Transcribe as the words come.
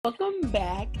Welcome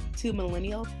back to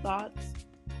Millennial Thoughts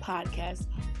Podcast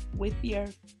with your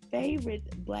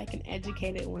favorite Black and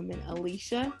educated women,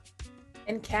 Alicia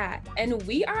and Kat, and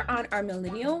we are on our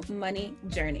millennial money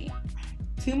journey.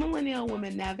 Two millennial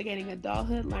women navigating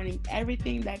adulthood, learning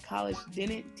everything that college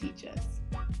didn't teach us.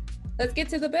 Let's get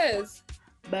to the biz.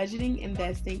 Budgeting,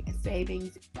 investing,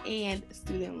 savings, and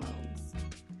student loans.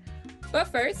 But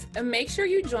first, make sure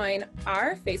you join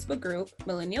our Facebook group,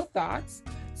 Millennial Thoughts,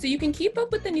 so you can keep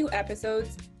up with the new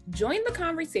episodes, join the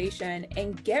conversation,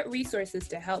 and get resources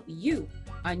to help you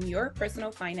on your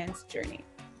personal finance journey.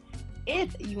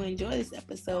 If you enjoy this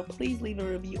episode, please leave a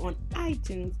review on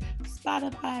iTunes,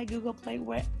 Spotify, Google Play,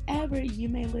 wherever you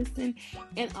may listen.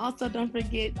 And also don't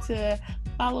forget to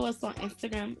follow us on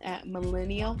Instagram at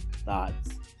Millennial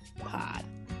Thoughts Pod.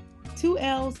 2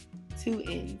 L's, 2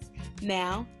 N's.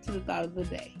 Now to the thought of the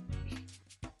day.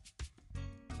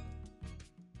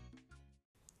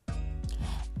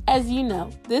 As you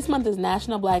know, this month is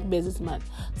National Black Business Month,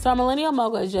 so our millennial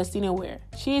mogul is Justina Ware.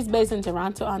 She is based in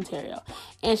Toronto, Ontario,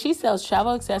 and she sells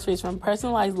travel accessories from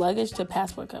personalized luggage to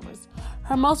passport covers.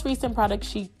 Her most recent product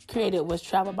she created was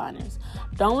travel binders.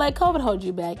 Don't let COVID hold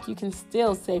you back. You can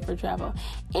still save for travel.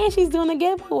 And she's doing a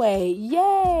giveaway.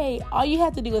 Yay! All you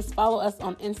have to do is follow us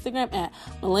on Instagram at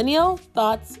Millennial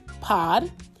Thoughts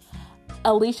Pod,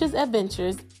 Alicia's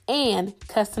Adventures, and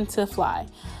Custom to Fly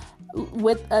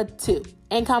with a 2.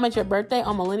 And comment your birthday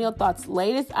on Millennial Thoughts'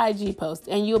 latest IG post,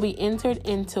 and you'll be entered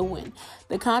in to win.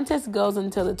 The contest goes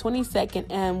until the 22nd,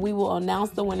 and we will announce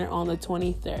the winner on the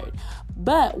 23rd.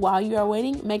 But while you are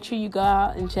waiting, make sure you go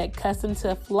out and check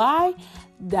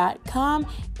customtofly.com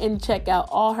and check out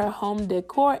all her home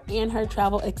decor and her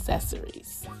travel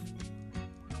accessories.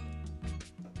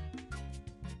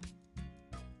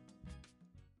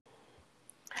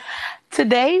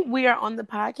 Today, we are on the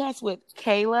podcast with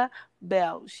Kayla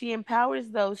Bell. She empowers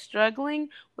those struggling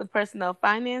with personal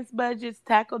finance budgets,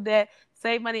 tackle debt,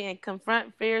 save money, and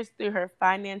confront fears through her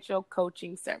financial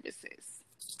coaching services.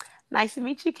 Nice to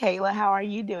meet you, Kayla. How are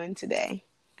you doing today?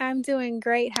 I'm doing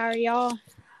great. How are y'all?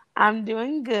 I'm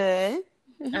doing good.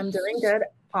 I'm doing good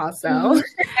also.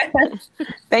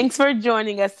 Thanks for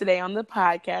joining us today on the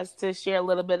podcast to share a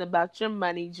little bit about your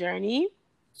money journey.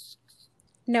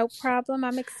 No problem.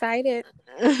 I'm excited.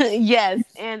 Yes.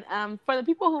 And for the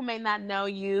people who may not know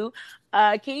you,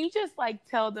 can you just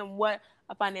tell them what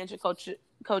a financial coach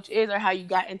is or how you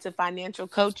got into financial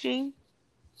coaching?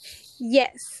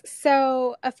 Yes.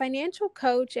 So a financial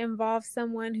coach involves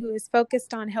someone who is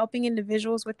focused on helping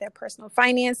individuals with their personal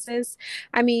finances.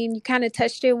 I mean, you kind of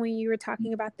touched it when you were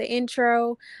talking about the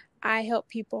intro. I help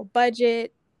people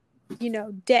budget,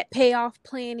 debt payoff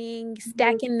planning,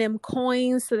 stacking them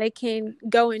coins so they can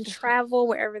go and travel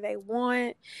wherever they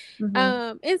want.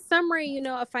 In summary,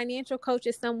 a financial coach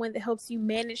is someone that helps you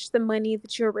manage the money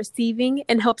that you're receiving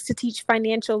and helps to teach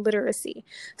financial literacy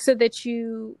so that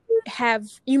you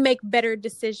make better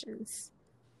decisions.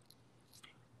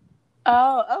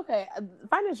 Oh, okay.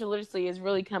 Financial literacy is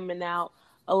really coming out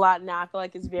a lot now. I feel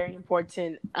like it's very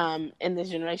important in this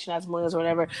generation as millennials or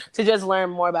whatever to just learn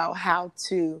more about how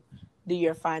to do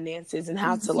your finances and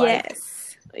how to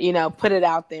put it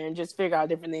out there and just figure out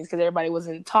different things because everybody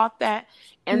wasn't taught that.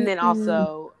 And then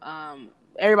also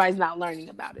everybody's not learning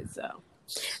about it. So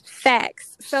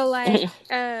facts. So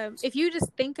if you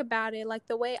just think about it, like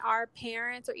the way our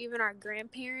parents or even our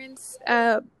grandparents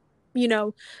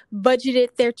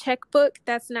budgeted their checkbook,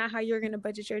 that's not how you're going to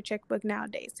budget your checkbook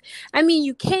nowadays. I mean,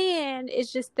 you can,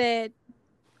 it's just that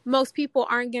most people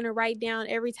aren't going to write down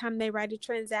every time they write a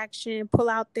transaction, pull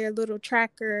out their little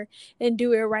tracker and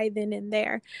do it right then and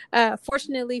there.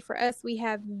 Fortunately for us, we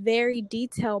have very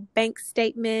detailed bank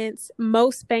statements.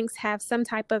 Most banks have some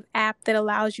type of app that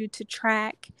allows you to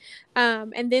track.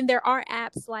 And then there are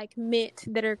apps like Mint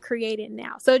that are created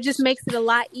now. So it just makes it a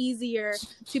lot easier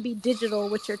to be digital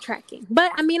with your tracking.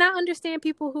 But I mean, I understand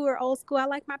people who are old school. I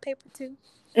like my paper too.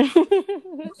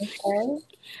 Okay.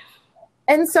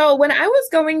 And so when I was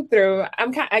going through,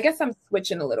 I guess I'm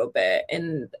switching a little bit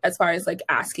in as far as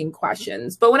asking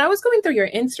questions. But when I was going through your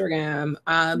Instagram,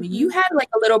 you had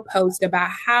a little post about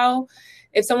how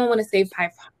if someone want to save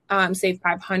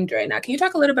 500. Now, can you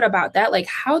talk a little bit about that?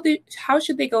 How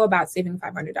should they go about saving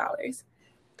 $500?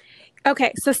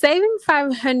 Okay, so saving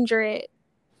 $500.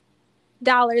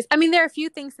 I mean, there are a few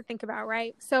things to think about,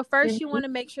 right? So first, you want to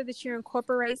make sure that you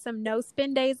incorporate some no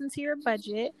spend days into your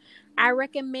budget. I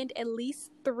recommend at least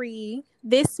 3.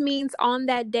 This means on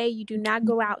that day, you do not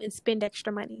go out and spend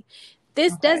extra money.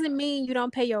 This Okay. doesn't mean you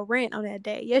don't pay your rent on that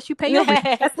day. Yes, you pay your rent.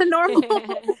 That's a normal.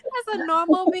 That's a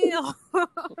normal meal.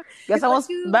 Guess I But want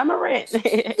to buy my rent.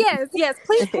 yes,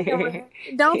 please pay your rent.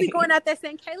 Don't be going out there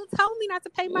saying, "Kayla told me not to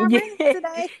pay my rent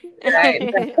today."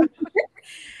 Right.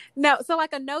 No, so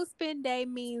like a no spend day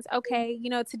means, okay,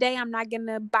 today I'm not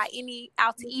gonna buy any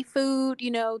out to eat food.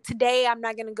 Today I'm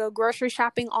not gonna go grocery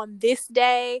shopping on this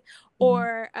day,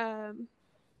 or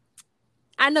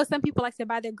I know some people like to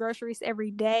buy their groceries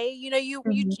every day.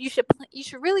 You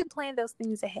should really plan those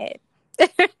things ahead.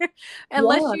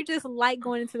 Unless you just like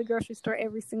going into the grocery store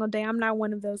every single day. I'm not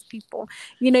one of those people.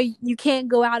 You can't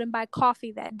go out and buy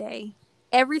coffee that day.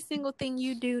 Every single thing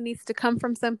you do needs to come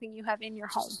from something you have in your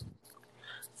home.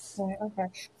 Okay.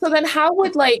 So then how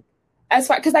would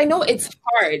because I know it's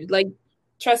hard,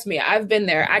 trust me, I've been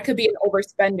there. I could be an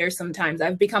overspender sometimes.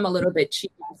 I've become a little bit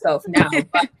cheap myself now,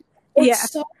 but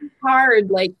it's so hard,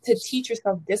 to teach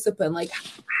yourself discipline.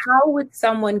 How would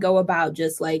someone go about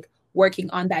just working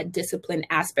on that discipline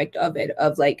aspect of it,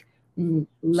 of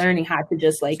learning how to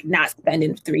just not spend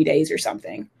in 3 days or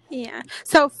something? Yeah.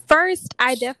 So first,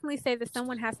 I definitely say that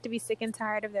someone has to be sick and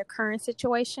tired of their current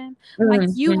situation.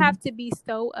 You have to be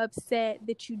so upset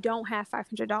that you don't have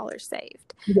 $500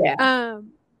 saved. Yeah.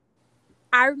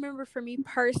 I remember for me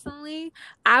personally,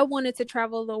 I wanted to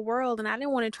travel the world and I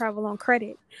didn't want to travel on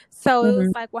credit. So it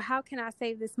was well, how can I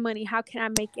save this money? How can I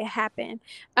make it happen?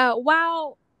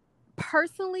 While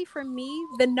personally for me,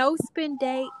 the no spend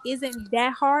day isn't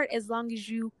that hard as long as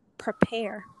you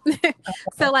prepare.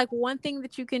 So one thing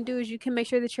that you can do is you can make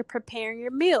sure that you're preparing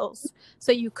your meals.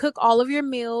 So you cook all of your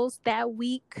meals that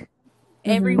week,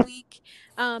 every week.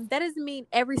 That doesn't mean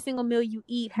every single meal you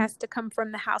eat has to come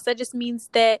from the house. That just means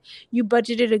that you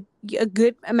budgeted a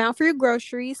good amount for your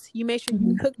groceries. You make sure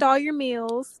you cooked all your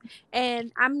meals,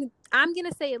 and I'm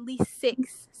gonna say at least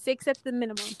six at the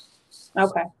minimum.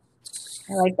 Okay,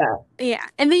 I like that. Yeah,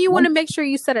 and then you want to make sure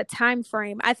you set a time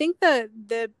frame. I think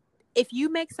the if you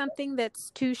make something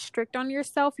that's too strict on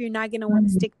yourself, you're not going to want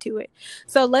to stick to it.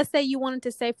 So let's say you wanted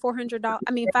to save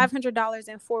 $500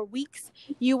 in 4 weeks.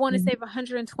 You want to save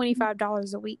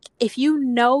 $125 a week. If you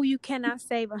know you cannot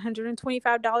save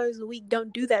 $125 a week,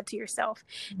 don't do that to yourself.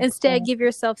 Instead, give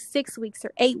yourself 6 weeks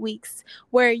or 8 weeks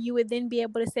where you would then be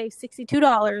able to save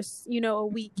 $62, a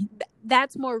week.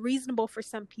 That's more reasonable for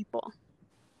some people.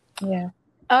 Yeah.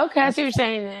 Okay, I see what you're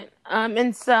saying then.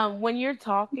 And so when you're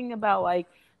talking about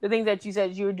the things that you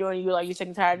said you were doing, you're sick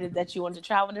and tired of that you want to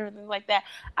travel and everything like that.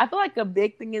 I feel like a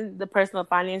big thing in the personal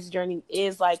finance journey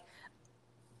is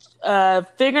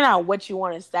figuring out what you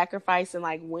want to sacrifice and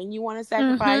when you want to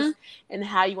sacrifice and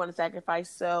how you want to sacrifice.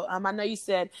 So I know you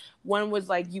said one was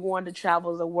you wanted to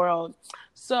travel the world.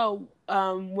 So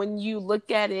when you look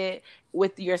at it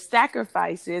with your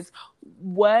sacrifices,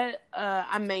 what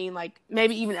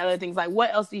maybe even other things,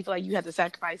 what else do you feel like you have to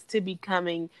sacrifice to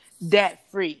becoming debt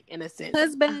free in a sense?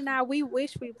 Husband and I, we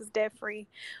wish we was debt free.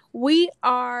 We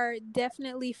are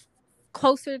definitely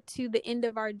closer to the end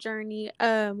of our journey.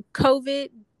 COVID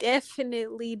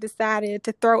definitely decided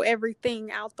to throw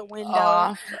everything out the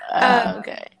window.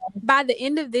 Okay. By the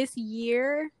end of this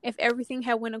year, if everything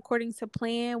had went according to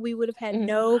plan, we would have had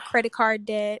no credit card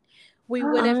debt. We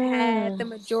would have had the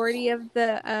majority of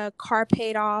the car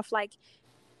paid off.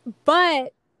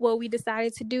 But what we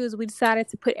decided to do is we decided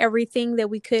to put everything that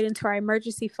we could into our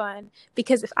emergency fund,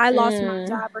 because if I lost my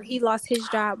job or he lost his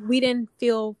job, we didn't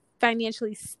feel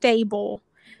financially stable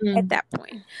at that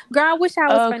point. Girl, I wish I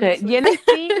was financially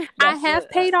stable. I have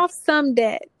paid off some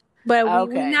debt, but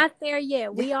we're not there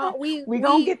yet. We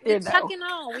gonna get there though.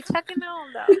 We chucking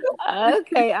on though.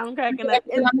 Okay, I'm cracking up.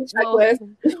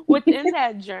 Within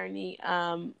that journey,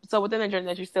 so within the journey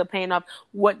that you're still paying off,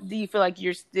 what do you feel like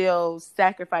you're still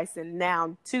sacrificing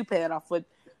now to pay it off? With,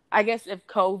 I guess, if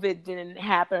COVID didn't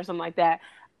happen or something like that,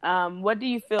 what do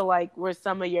you feel like were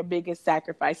some of your biggest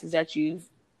sacrifices that you've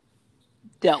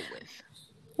dealt with?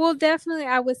 Well, definitely,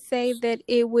 I would say that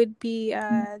it would be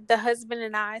the husband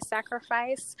and I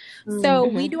sacrifice. So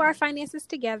we do our finances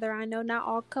together. I know not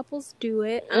all couples do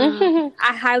it. I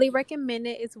highly recommend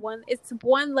it. It's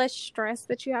one less stress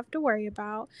that you have to worry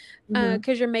about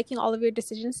because you're making all of your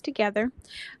decisions together.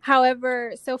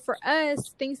 However, so for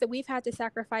us, things that we've had to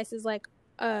sacrifice is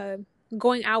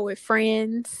going out with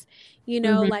friends. We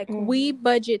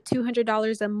budget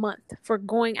 $200 a month for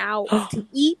going out to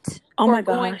eat or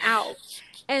going out.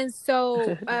 And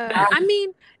so, I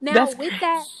mean, now with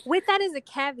that is a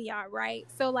caveat, right?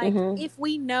 So if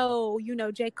we know,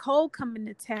 J. Cole coming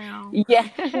to town,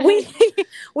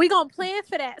 we gonna plan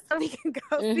for that so we can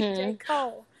go see J.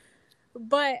 Cole.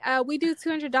 But we do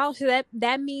 $200. So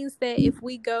that means that if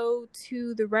we go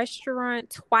to the restaurant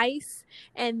twice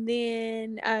and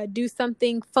then do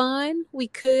something fun, we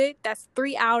could. That's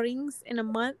 3 outings in a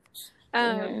month.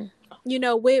 You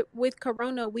know, with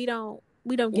Corona, we don't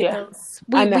get those.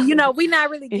 We you know, we're not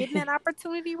really getting that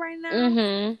opportunity right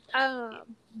now.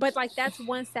 But like that's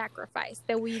one sacrifice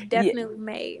that we definitely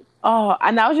made. Oh,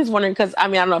 and I was just wondering because I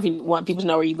mean I don't know if you want people to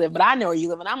know where you live, but I know where you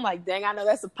live, and I'm like, dang, I know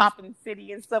that's a popping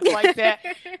city and stuff like that.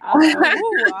 I was like,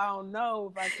 ooh, I don't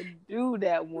know if I could do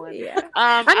that one. Yeah,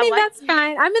 I mean that's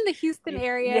fine. I'm in the Houston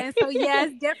area, and so yeah,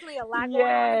 it's definitely a lot going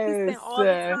on in Houston all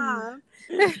the time.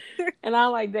 And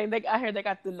I'm like, dang, I heard they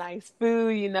got the nice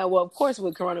food, you know. Well, of course,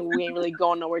 with Corona, we ain't really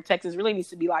going nowhere. Texas really needs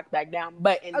to be locked back down.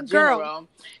 But in general,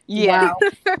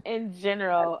 in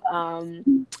general,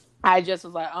 I just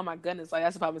was like, oh my goodness, like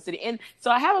that's a poppin' city. And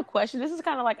so I have a question. This is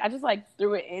kind of like I just like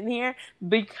threw it in here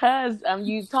because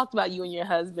you talked about you and your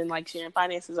husband like sharing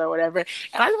finances or whatever, and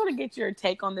I just want to get your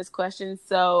take on this question.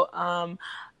 So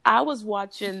I was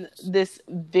watching this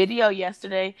video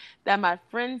yesterday that my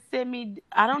friend sent me.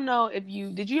 I don't know if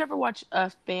did you ever watch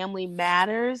Family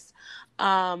Matters?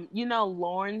 You know,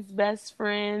 Lauren's best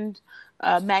friend,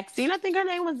 Maxine, I think her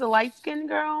name was, the light-skinned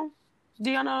girl.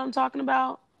 Do y'all know what I'm talking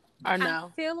about? Or no?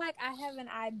 I feel like I have an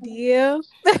idea.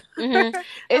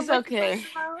 It's okay.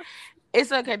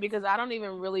 It's okay because I don't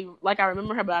even really, like, I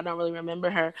remember her, but I don't really remember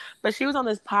her. But she was on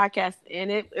this podcast,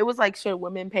 and it was like, should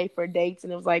women pay for dates?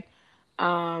 And it was like,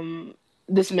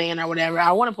 this man or whatever.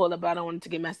 I want to pull it up, but I don't want it to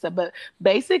get messed up. But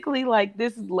basically, like,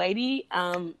 this lady,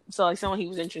 so like someone he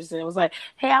was interested in was like,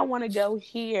 hey, I want to go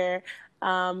here.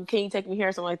 Can you take me here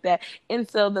or something like that? And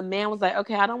so the man was like,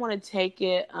 okay, I don't want to take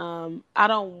it. I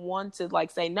don't want to like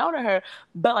say no to her,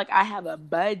 but like I have a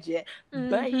budget.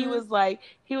 But he was like,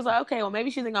 okay, well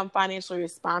maybe she thinks I'm financially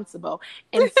responsible.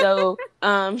 And so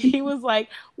he was like,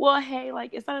 well, hey,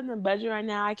 like it's not in the budget right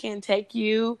now. I can't take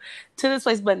you to this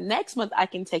place, but next month I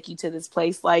can take you to this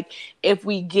place. Like if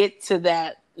we get to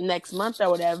that next month or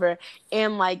whatever.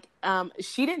 And like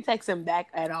she didn't text him back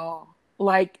at all.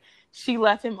 Like she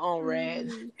left him on red.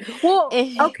 Well,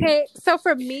 okay. So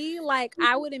for me, like,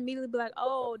 I would immediately be like,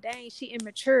 "Oh, dang, she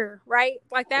immature," right?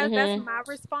 Like that's my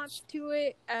response to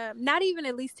it. Not even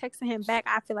at least texting him back.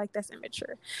 I feel like that's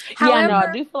immature. However, no,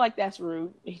 I do feel like that's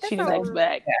rude. She didn't text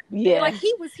back. Yeah, like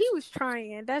he was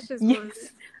trying. That's just rude.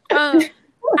 I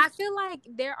feel like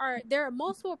there are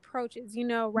multiple approaches, you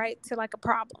know, right, to like a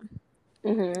problem.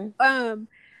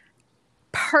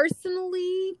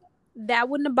 Personally, that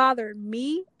wouldn't have bothered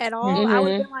me at all. I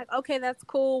would have been like, okay, that's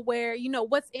cool. Where, you know,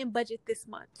 what's in budget this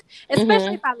month?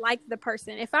 Especially if I like the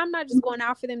person. If I'm not just going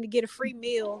out for them to get a free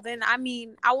meal, then I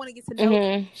mean, I want to get to know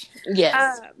them.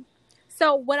 Yes.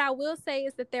 So what I will say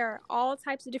is that there are all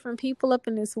types of different people up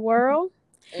in this world.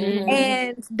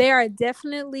 And there are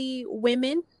definitely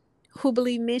women who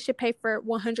believe men should pay for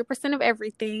 100% of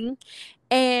everything.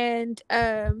 And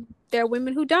there are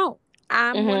women who don't.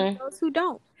 I'm one of those who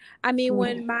don't. I mean,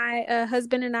 when my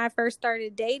husband and I first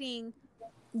started dating,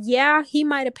 yeah, he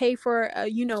might have paid for,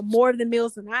 you know, more of the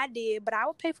meals than I did, but I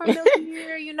would pay for a meal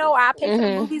here, you know, I pay for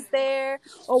the movies there,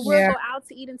 or we'll go out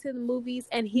to eat into the movies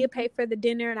and he'll pay for the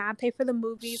dinner and I pay for the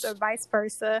movies, or vice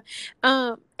versa.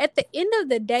 At the end of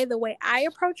the day, the way I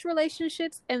approach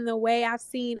relationships and the way I've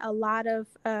seen a lot of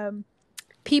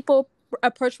people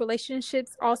approach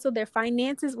relationships, also their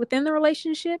finances within the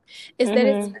relationship, is that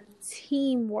it's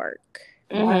teamwork.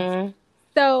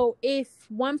 So if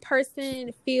one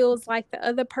person feels like the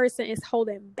other person is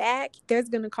holding back, there's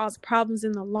going to cause problems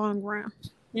in the long run.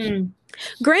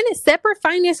 Granted, separate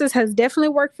finances has definitely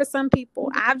worked for some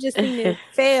people. I've just seen it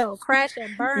fail, crash,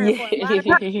 and burn for a lot of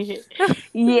people.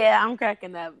 Yeah, I'm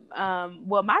cracking up.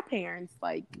 Well, my parents,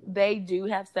 like, they do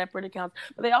have separate accounts,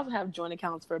 but they also have joint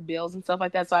accounts for bills and stuff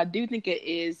like that. So I do think it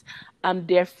is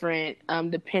different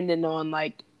depending on,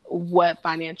 like, what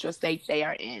financial state they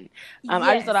are in.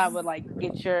 I just thought I would like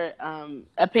get your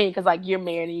opinion because like you're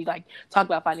married and you like talk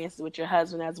about finances with your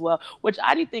husband as well, which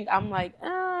I do think I'm like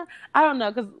I don't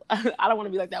know because I don't want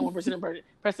to be like that 1%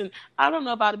 person. I don't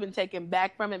know if I'd have been taken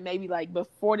back from it maybe like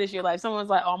before this year. Like someone's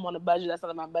like, oh, I'm on a budget, that's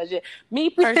not my budget.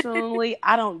 Me personally,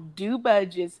 I don't do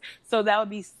budgets, so that would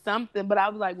be something. But I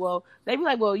was like, well, they'd be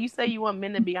like, well, you say you want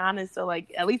men to be honest, so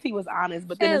like at least he was honest.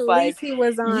 But then at it's like least he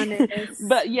was honest.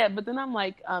 but then I'm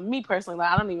like me personally,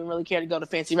 like I don't even really care to go to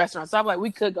fancy restaurants. So I'm like,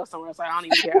 we could go somewhere else. Like, I don't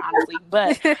even care honestly.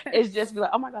 But it's just be like,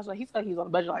 oh my gosh, like he said he's on a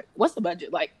budget. Like, what's the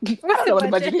budget? Like, I don't know what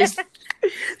the budget is.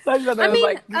 So I thought that I was mean,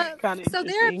 like kind of so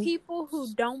there are interesting. people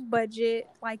who don't budget,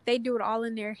 like they do it all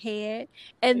in their head,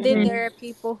 and then Mhm. there are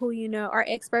people who are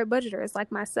expert budgeters,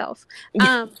 like myself.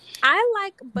 I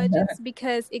like budgets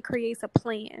because it creates a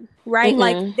plan, right?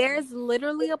 Like Mhm. there's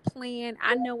literally a plan.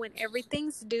 I know when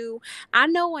everything's due. I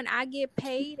know when I get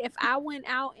paid. If I went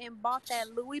out and bought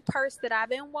that Louis purse that I've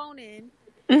been wanting,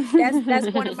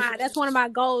 that's one of my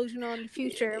goals, in the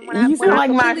future. When You sound I'm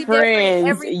like my completely different in friends.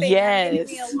 everything, I'm getting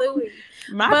me a Yes. Louis.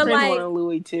 My But friends want like, a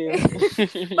Louis too.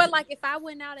 but like if I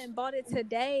went out and bought it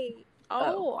today,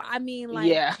 I mean, like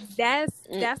Yeah. that's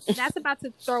about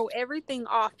to throw everything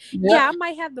off. Yep. Yeah, I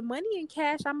might have the money in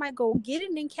cash. I might go get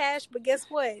it in cash, but guess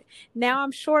what? Now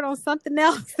I'm short on something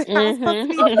else that I was supposed to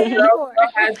be paying for.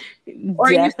 Or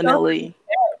Definitely.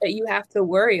 that you have to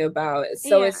worry about.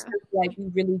 So it's just like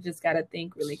you really just got to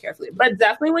think really carefully. But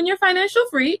definitely when you're financial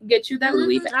free, get you that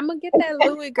Louis bag. I'm gonna get that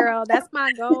Louis, girl. That's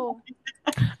my goal.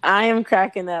 I am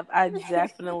cracking up. I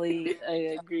definitely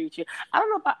agree with you. I don't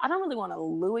know if I don't really want a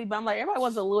Louis, but I'm like, everybody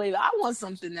wants a Louis, but I want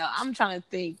something else. I'm trying to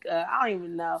think. I don't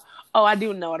even know. Oh, I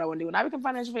do know what I want to do. When I become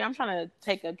financial free, I'm trying to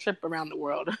take a trip around the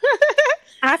world.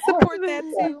 I support that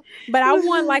too. But I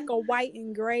want like a white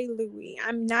and gray Louis.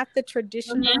 I'm not the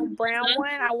traditional brown one.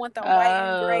 I want the white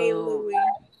and gray Louis.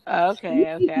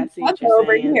 Okay, I see what you're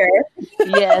over saying. here.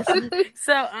 Yes.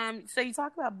 So you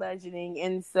talk about budgeting,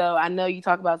 and so I know you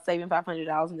talk about saving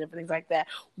 $500 and different things like that.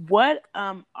 What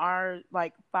are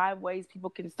like 5 ways people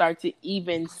can start to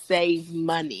even save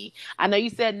money? I know you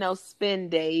said no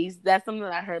spend days. That's something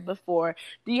that I heard before.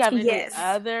 Do you have any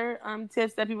other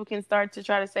tips that people can start to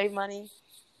try to save money?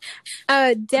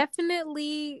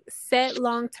 Definitely set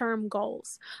long-term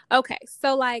goals. Okay,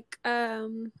 so like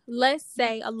let's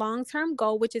say a long-term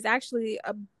goal, which is actually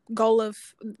a goal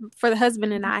for the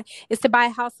husband and I, is to buy a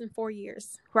house in 4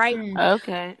 years, right?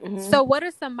 Okay. So what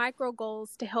are some micro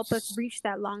goals to help us reach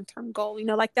that long-term goal?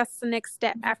 Like that's the next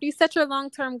step. After you set your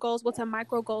long-term goals, what's a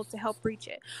micro goal to help reach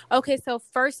it? Okay, so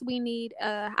first we need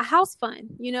a house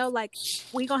fund. Like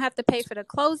we're gonna have to pay for the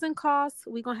closing costs.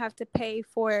 We're gonna have to pay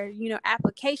for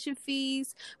application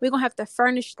fees. We're gonna have to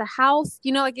furnish the house.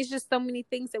 Like it's just so many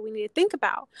things that we need to think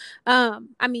about.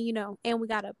 I mean, and we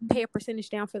gotta pay a percentage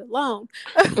down for the loan.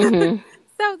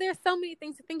 So there's so many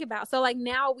things to think about. So like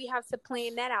now we have to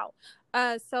plan that out.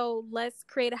 So let's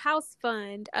create a house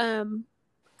fund. A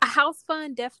house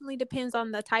fund definitely depends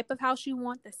on the type of house you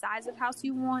want, the size of house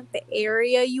you want, the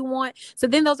area you want. So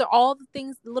then those are all the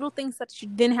things, the little things that you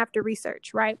then have to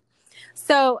research, right?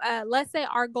 So let's say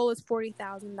our goal is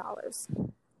 $40,000.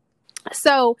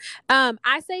 So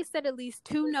I say set at least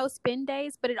 2 no spend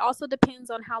days, but it also depends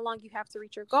on how long you have to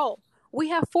reach your goal. We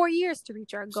have 4 years to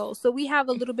reach our goal. So we have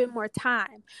a little bit more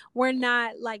time. We're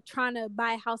not like trying to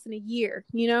buy a house in a year,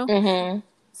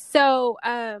 So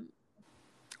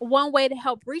one way to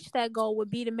help reach that goal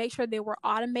would be to make sure that we're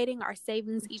automating our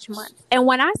savings each month. And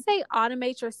when I say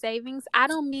automate your savings, I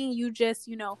don't mean you just,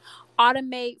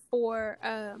 automate for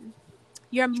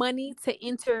your money to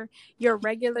enter your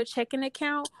regular checking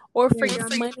account, or for your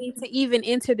money to even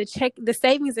enter the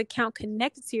savings account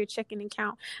connected to your checking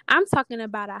account. I'm talking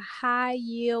about a high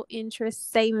yield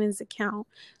interest savings account.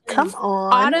 Come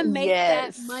on. Automate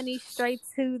that money straight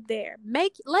to there.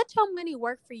 Let your money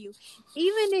work for you.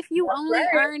 Even if you only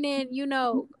earning,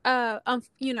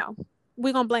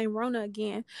 we're gonna blame Rona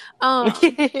again.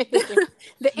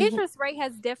 The interest rate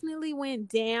has definitely went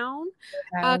down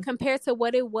compared to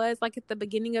what it was like at the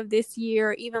beginning of this year,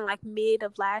 or even like mid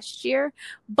of last year.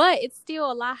 But it's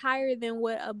still a lot higher than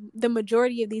what the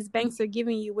majority of these banks are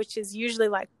giving you, which is usually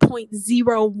like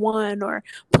 0.01 or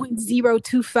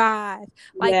 0.025.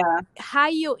 Like high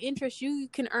yield interest, you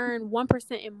can earn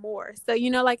 1% and more. So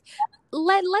like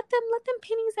let them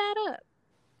pennies add up.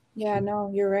 Yeah, no,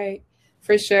 you're right.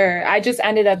 For sure. I just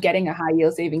ended up getting a high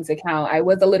yield savings account. I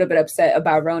was a little bit upset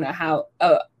about Rona, how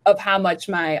much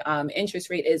my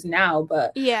interest rate is now.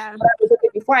 But yeah,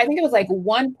 before I think it was like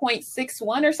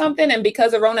 1.61 or something. And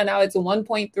because of Rona now it's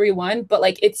 1.31, but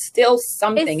like it's still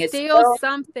something. It's still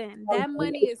something. That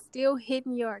money is still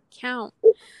hitting your account.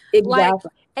 Exactly.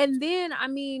 And then, I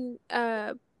mean,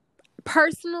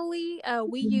 personally,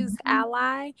 we use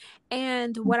Ally,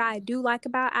 and what I do like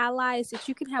about Ally is that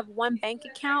you can have one bank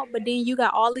account, but then you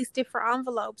got all these different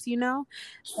envelopes,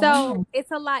 so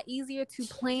it's a lot easier to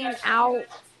plan out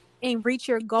and reach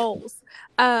your goals.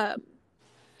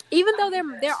 Even though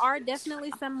there are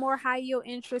definitely some more high yield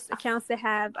interest accounts that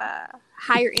have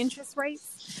higher interest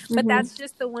rates, but that's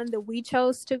just the one that we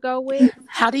chose to go with.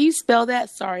 How do you spell that?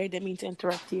 Sorry, I didn't mean to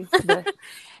interrupt you.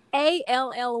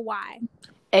 ALLY.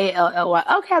 ALLY.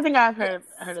 Okay, I think I've heard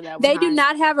of that one. They do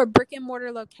not have a brick and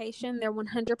mortar location. They're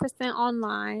 100%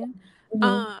 online.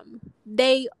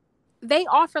 They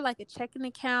offer like a checking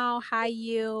account, high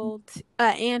yield,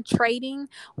 and trading.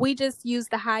 We just use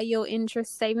the high yield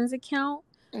interest savings account.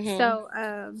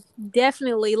 So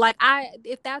definitely, like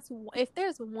if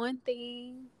there's one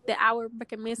thing that I would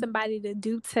recommend somebody to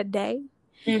do today,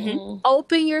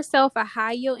 open yourself a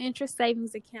high yield interest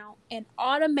savings account and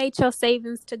automate your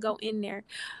savings to go in there.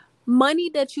 Money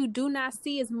that you do not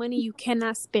see is money you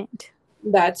cannot spend.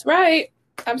 That's right.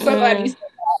 I'm so glad you said that.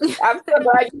 I'm so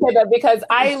glad you said that, because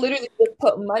I literally just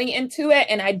put money into it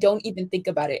and I don't even think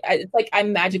about it. It's like I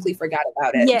magically forgot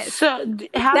about it. Yes. So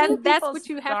that's what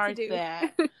you have to do.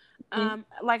 That?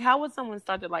 Like, how would someone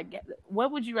start to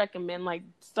what would you recommend? Like,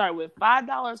 start with $5,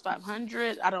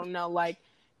 $500. I don't know. Like,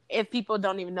 if people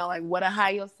don't even know like what a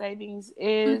high yield savings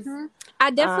is,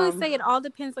 I definitely say it all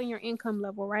depends on your income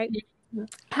level, right?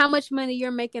 How much money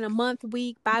you're making a month,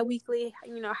 week, bi-weekly,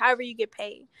 however you get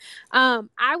paid.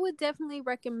 I would definitely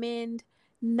recommend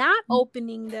not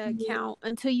opening the account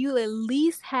until you at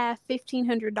least have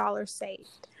 $1,500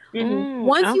 saved.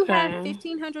 Once you have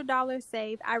 $1,500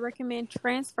 saved, I recommend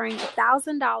transferring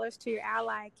 $1,000 to your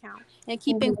Ally account and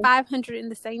keeping $500 in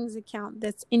the savings account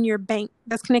that's in your bank,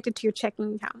 that's connected to your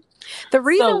checking account. The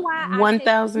reason why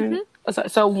 $1,000.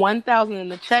 So $1,000 in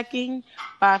the checking,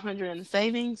 $500 in the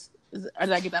savings. Or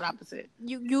did I get that opposite?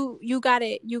 You got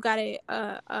it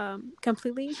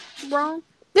completely wrong.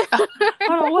 Hold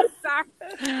on, what?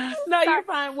 Sorry. No, you're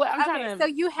fine. What I'm trying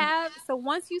to. So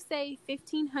once you say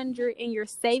 $1,500 in your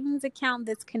savings account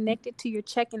that's connected to your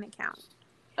checking account,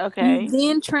 okay, you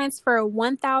then transfer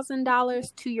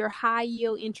 $1,000 to your high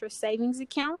yield interest savings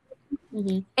account,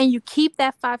 and you keep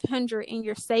that $500 in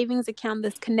your savings account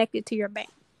that's connected to your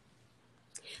bank.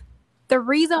 The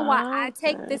reason why I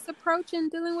take this approach in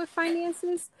dealing with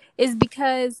finances is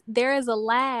because there is a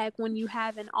lag when you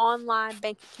have an online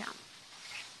bank account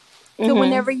to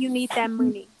whenever you need that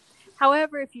money.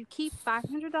 However, if you keep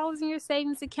 $500 in your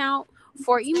savings account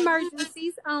for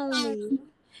emergencies only,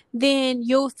 then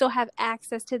you'll still have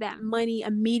access to that money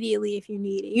immediately if you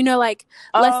need it. Like,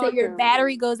 let's say your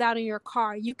battery goes out in your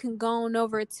car, you can go on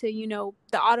over to,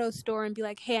 the auto store and be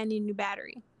like, hey, I need a new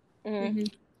battery.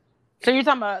 So you're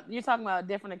talking about a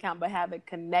different account, but have it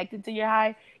connected to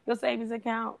your savings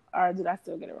account, or did I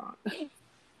still get it wrong?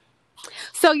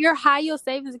 So your high yield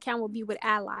savings account would be with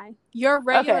Ally. Your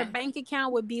regular bank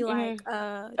account would be like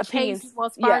Chase,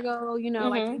 Wells Fargo. Like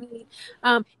you need.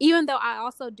 Even though I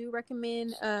also do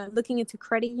recommend looking into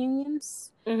credit unions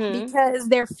because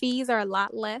their fees are a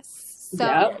lot less.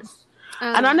 So.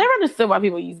 And I never understood why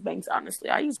people use banks. Honestly,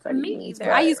 I use credit unions. Me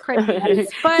either. I use credit unions,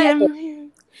 but.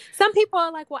 Some people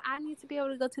are like, well, I need to be able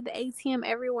to go to the ATM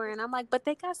everywhere. And I'm like, but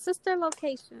they got sister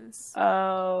locations.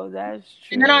 Oh, that's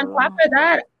true. And then on top of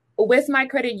that, with my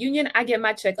credit union, I get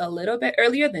my check a little bit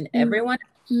earlier than everyone.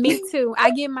 Me too.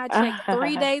 I get my check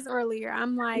 3 days earlier.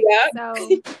 I'm like, so.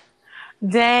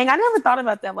 Dang, I never thought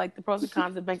about that, like the pros and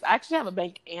cons of banks. I actually have a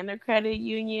bank and a credit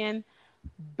union,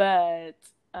 but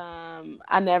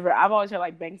I've always heard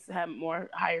like banks have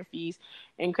higher fees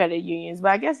in credit unions, but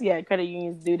I guess credit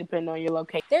unions do depend on your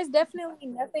location. There's definitely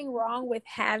nothing wrong with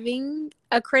having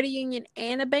a credit union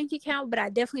and a bank account, but I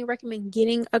definitely recommend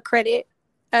getting a credit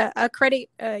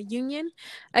union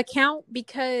account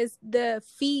because the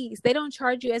fees, they don't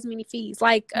charge you as many fees.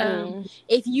 Like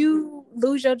if you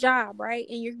lose your job, right,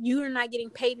 and you're not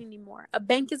getting paid anymore, a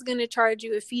bank is going to charge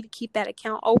you a fee to keep that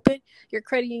account open. Your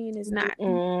credit union is not.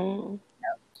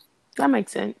 That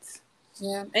makes sense.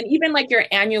 Yeah. And even like your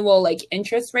annual like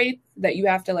interest rate that you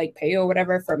have to like pay or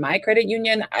whatever for my credit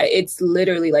union, it's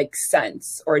literally like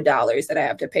cents or dollars that I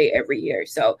have to pay every year.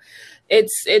 So it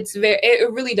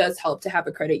really does help to have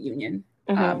a credit union.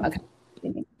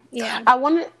 Yeah.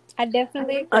 I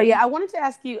definitely. I wanted to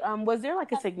ask you, was there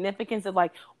like a significance of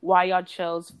like why y'all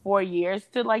chose 4 years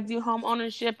to like do home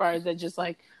ownership, or is it just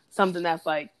like something that's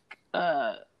like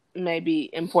maybe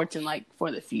important like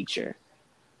for the future?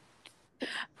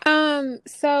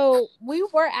 So we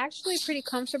were actually pretty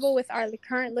comfortable with our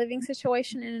current living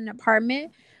situation in an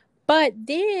apartment, but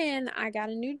then I got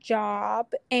a new job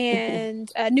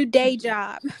and a new day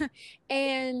job,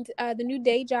 and the new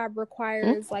day job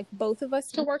requires like both of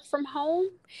us to work from home,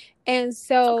 and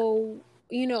so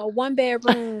a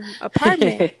 1-bedroom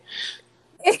apartment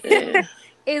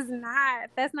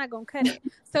that's not gonna cut it.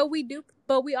 So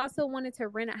but we also wanted to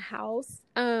rent a house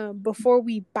before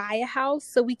we buy a house,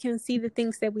 so we can see the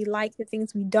things that we like, the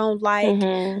things we don't like,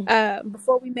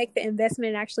 before we make the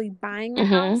investment in actually buying a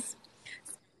house.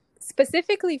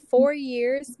 Specifically 4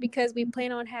 years because we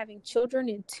plan on having children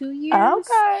in 2 years.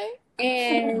 Okay.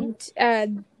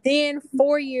 And then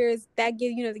 4 years, that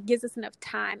gives us enough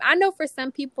time. I know for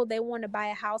some people they want to buy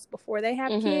a house before they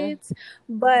have kids,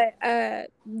 but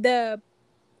the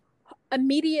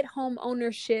immediate home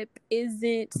ownership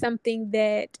isn't something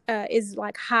that is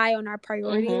like high on our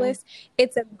priority list.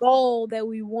 It's a goal that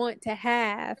we want to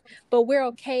have, but we're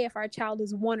okay if our child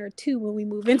is 1 or 2 when we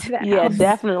move into that house. Yeah,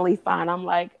 definitely fine. I'm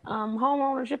like, home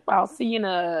ownership, I'll see you in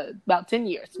about 10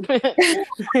 years.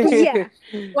 Yeah,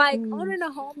 like owning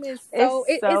a home is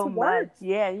it's much. work.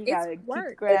 Yeah, you gotta keep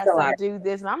the grass and do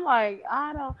this, and I'm like,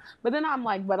 I don't. But then I'm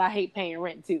like, but I hate paying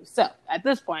rent too. So at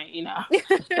this point,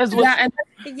 that's what.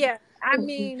 Yeah. I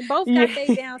mean, both got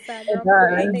their downside.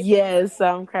 Yes,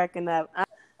 so I'm cracking up.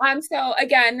 So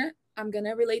again, I'm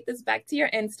gonna relate this back to your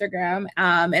Instagram.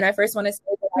 And I first want to say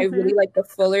that I really like the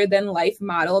fuller than life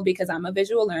model because I'm a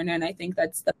visual learner, and I think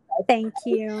that's the best Thank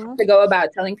you to go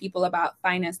about telling people about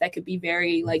finance that could be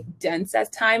very like dense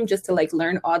at time, just to like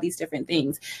learn all these different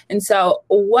things. And so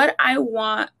what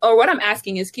I'm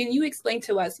asking is, can you explain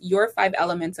to us your 5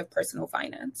 elements of personal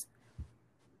finance?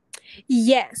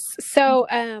 Yes. So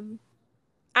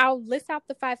I'll list out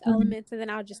the 5 elements and then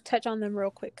I'll just touch on them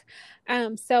real quick.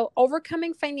 So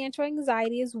overcoming financial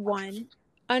anxiety is 1.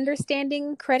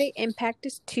 Understanding credit impact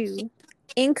is 2.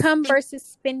 Income versus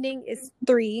spending is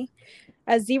 3.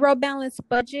 A zero balance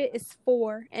budget is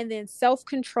 4. And then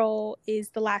self-control is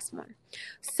the last one.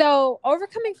 So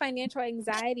overcoming financial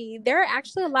anxiety, there are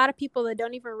actually a lot of people that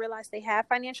don't even realize they have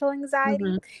financial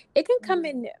anxiety. It can come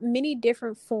in many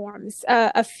different forms.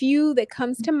 A few that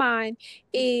comes to mind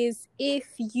is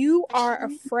if you are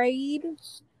afraid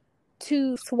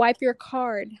to swipe your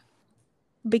card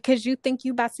because you think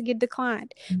you're about to get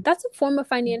declined. That's a form of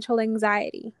financial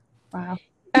anxiety. Wow.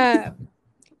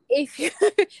 If you,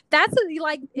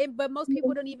 but most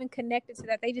people don't even connect it to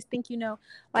that. They just think,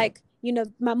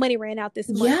 my money ran out this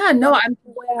month. Yeah, no, I'm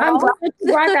glad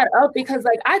you brought that up because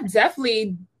like I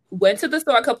definitely went to the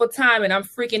store a couple of times and I'm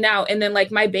freaking out. And then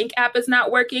like my bank app is not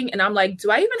working. And I'm like,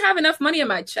 do I even have enough money in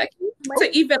my checking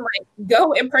to even like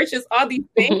go and purchase all these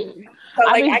things? So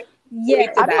like, I'd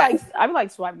be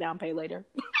like swipe down, pay later.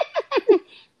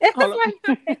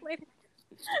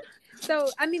 So,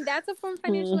 I mean, that's a form of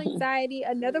financial anxiety.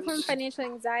 Another form of financial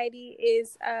anxiety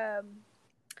is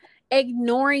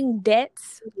ignoring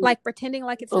debts, like pretending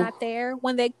like it's not there.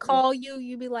 When they call you,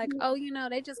 you be like, oh,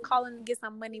 they just calling to get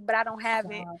some money, but I don't have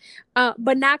it.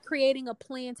 But not creating a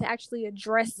plan to actually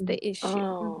address the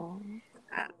issue.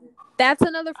 That's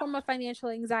another form of financial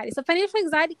anxiety. So financial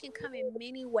anxiety can come in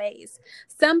many ways.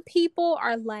 Some people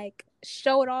are like,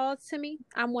 show it all to me.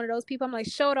 I'm one of those people. I'm like,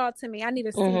 show it all to me. I need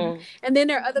to see. And then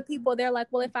there are other people, they're like,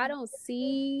 well, if I don't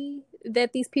see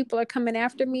that these people are coming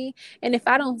after me, and if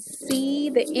I don't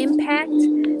see the impact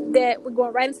that we're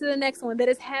going right into the next one that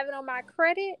is having on my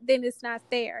credit, then it's not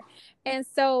there. And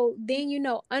so then,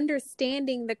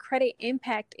 understanding the credit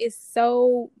impact is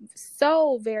so,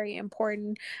 so very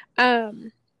important.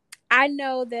 I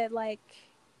know that like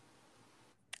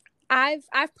I've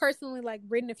personally like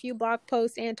written a few blog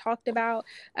posts and talked about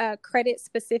credit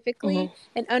specifically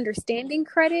and understanding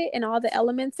credit and all the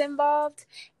elements involved.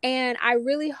 And I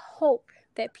really hope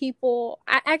that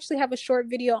I actually have a short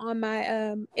video on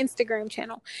my Instagram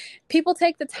channel. People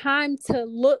take the time to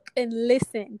look and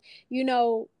listen.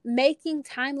 Making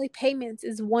timely payments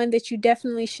is one that you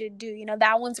definitely should do.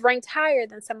 That one's ranked higher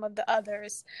than some of the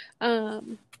others.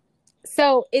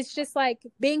 So it's just like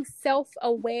being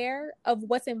self-aware of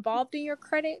what's involved in your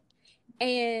credit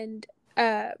and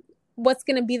what's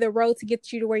going to be the road to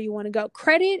get you to where you want to go.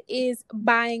 Credit is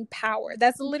buying power.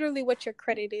 That's literally what your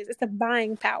credit is. It's a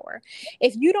buying power.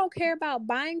 If you don't care about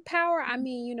buying power, I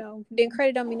mean, then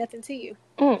credit don't mean nothing to you.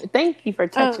 Thank you for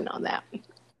touching on that.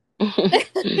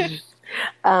 Because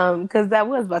that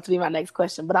was about to be my next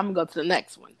question, but I'm going to go to the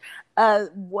next one.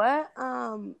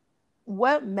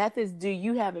 What methods do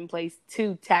you have in place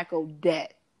to tackle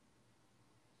debt?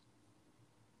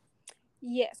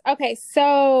 Yes. Okay.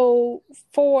 So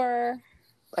for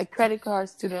like credit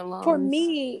cards, student loans. For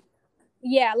me,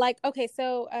 yeah. Like, okay.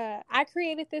 So I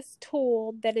created this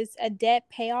tool that is a debt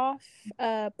payoff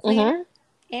planner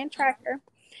and tracker.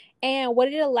 And what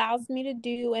it allows me to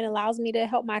do and allows me to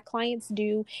help my clients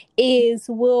do is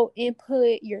we'll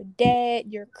input your debt,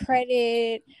 your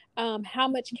credit, how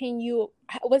much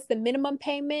what's the minimum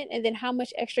payment, and then how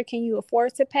much extra can you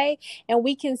afford to pay. And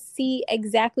we can see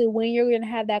exactly when you're going to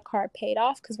have that card paid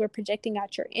off because we're projecting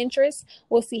out your interest.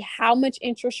 We'll see how much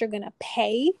interest you're going to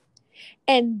pay.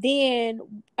 And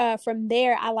then from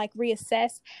there, I like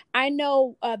reassess. I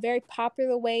know a very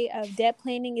popular way of debt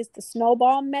planning is the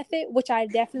snowball method, which I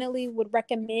definitely would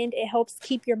recommend. It helps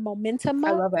keep your momentum up.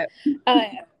 I love it.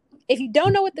 If you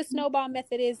don't know what the snowball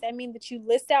method is, that means that you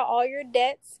list out all your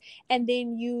debts and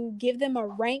then you give them a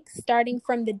rank starting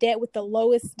from the debt with the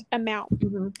lowest amount.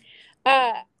 Mm-hmm.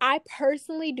 I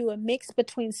personally do a mix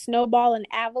between snowball and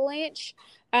avalanche,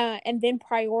 and then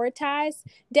prioritize.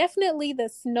 Definitely the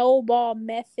snowball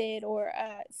method, or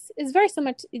is very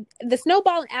similar to the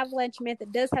snowball and avalanche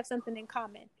method. Does have something in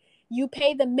common. You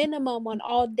pay the minimum on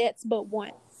all debts but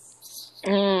one.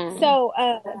 So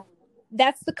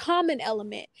that's the common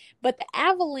element. But the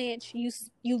avalanche,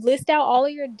 you list out all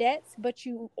of your debts, but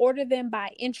you order them by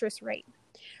interest rate.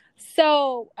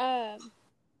 So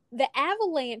the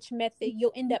avalanche method,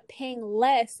 you'll end up paying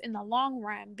less in the long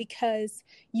run because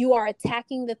you are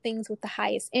attacking the things with the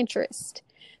highest interest.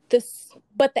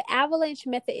 But the avalanche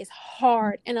method is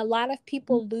hard, and a lot of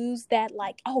people lose that,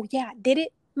 like, oh yeah, I did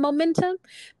it momentum,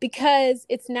 because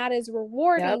it's not as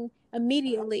rewarding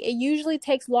immediately. It usually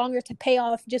takes longer to pay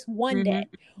off just one debt.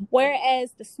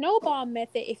 Whereas the snowball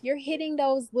method, if you're hitting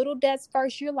those little debts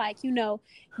first, you're like,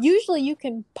 usually you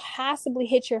can possibly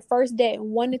hit your first debt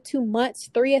in 1 to 2 months,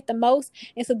 3 at the most.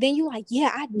 And so then you're like,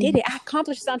 yeah, I did it. I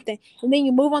accomplished something. And then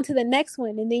you move on to the next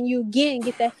one. And then you again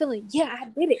get that feeling, yeah, I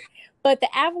did it. But the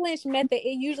avalanche method,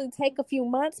 it usually take a few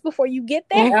months before you get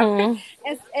there.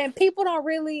 And people don't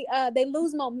really, they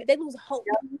lose hope,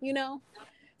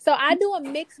 So I do a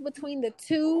mix between the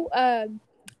two.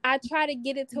 I try to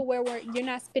get it to where you're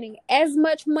not spending as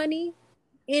much money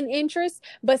in interest,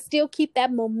 but still keep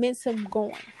that momentum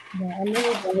going. Yeah, I'm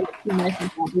really glad you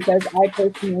mentioned that, because I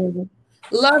personally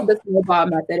love the snowball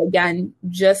method. Again,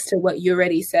 just to what you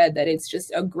already said, that it's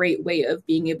just a great way of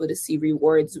being able to see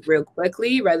rewards real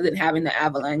quickly rather than having the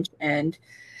avalanche. And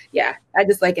yeah, I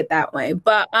just like it that way.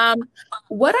 But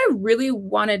what I really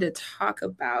wanted to talk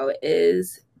about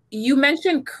is, you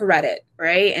mentioned credit,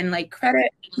 right? And like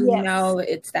credit,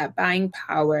 it's that buying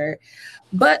power.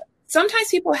 But sometimes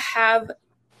people have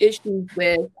issues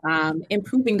with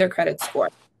improving their credit score.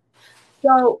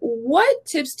 So what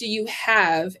tips do you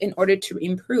have in order to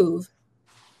improve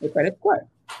your credit score?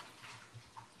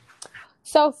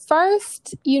 So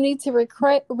first, you need to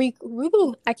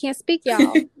I can't speak,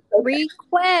 y'all.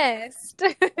 Request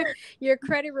your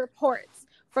credit reports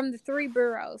from the 3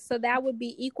 bureaus. So that would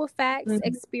be Equifax,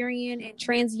 Experian, and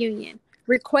TransUnion.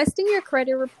 Requesting your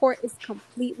credit report is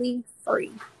completely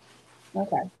free.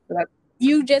 Okay. So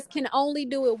you just can only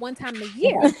do it one time a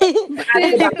year.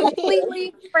 It's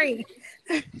completely free.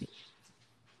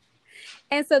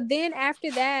 And so then after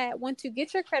that, once you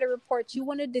get your credit report, you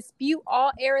want to dispute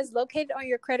all errors located on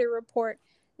your credit report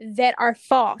that are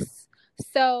false.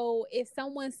 So if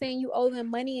someone's saying you owe them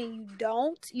money and you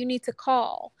don't, you need to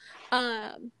call.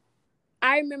 I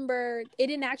remember it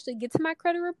didn't actually get to my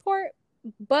credit report,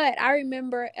 but I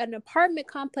remember an apartment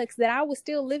complex that I was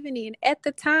still living in at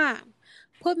the time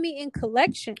put me in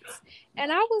collections.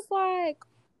 And I was like,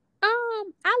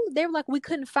 they were like, we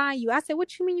couldn't find you. I said,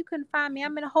 what you mean you couldn't find me?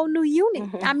 I'm in a whole new unit.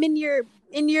 I'm in your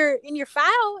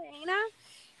file, ain't I?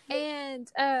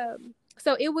 And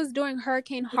so it was during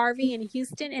Hurricane Harvey in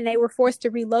Houston, and they were forced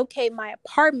to relocate my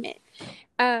apartment.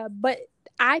 But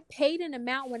I paid an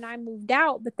amount when I moved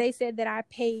out, but they said that I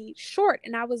paid short.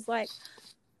 And I was like,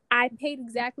 I paid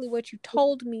exactly what you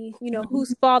told me,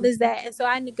 whose fault is that? And so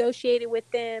I negotiated with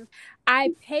them.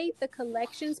 I paid the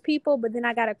collections people, but then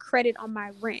I got a credit on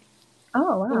my rent.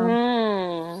 Oh,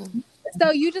 wow.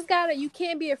 So you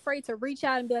can't be afraid to reach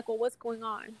out and be like, well, what's going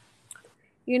on?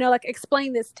 Like,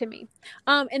 explain this to me.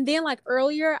 And then like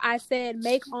earlier I said,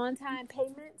 make on-time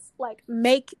payments,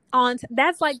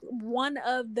 that's like one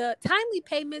of the timely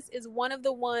payments is one of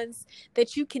the ones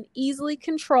that you can easily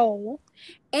control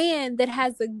and that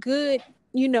has a good,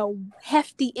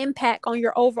 hefty impact on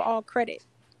your overall credit.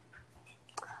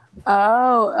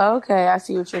 Oh, okay. I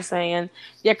see what you're saying.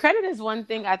 Yeah, credit is one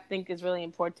thing I think is really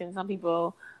important. Some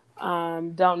people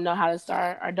don't know how to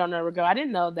start or don't know where to go. I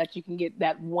didn't know that you can get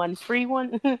that one free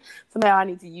one. So now I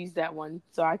need to use that one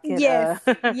so I can yes.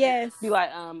 be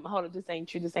like, hold up, this ain't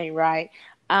true, this ain't right.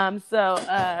 So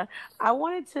I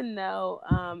wanted to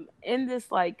know, in this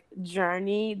like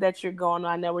journey that you're going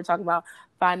on, I know we're talking about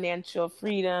financial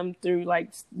freedom through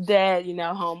like debt,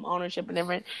 home ownership and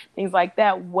different things like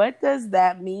that. What does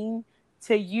that mean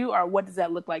to you, or what does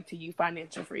that look like to you,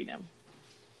 financial freedom?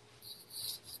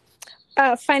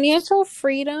 Financial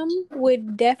freedom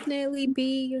would definitely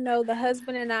be, the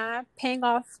husband and I paying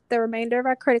off the remainder of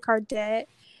our credit card debt.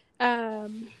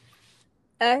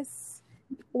 Us,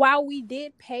 while we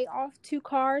did pay off 2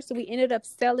 cars, so we ended up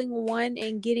selling one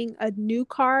and getting a new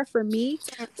car for me.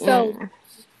 So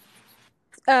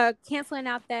canceling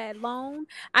out that loan.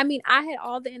 I mean, I had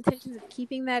all the intentions of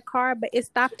keeping that car, but it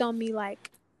stopped on me like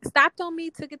stopped on me,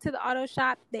 took it to the auto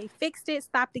shop. They fixed it,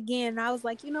 stopped again. And I was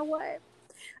like, you know what?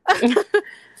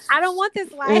 I don't want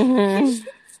this life. Mm-hmm.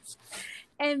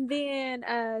 And then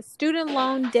student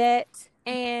loan debt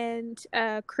and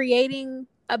creating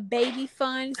a baby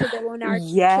fund so that when our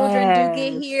children do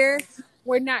get here,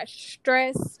 we're not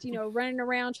stressed, running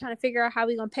around trying to figure out how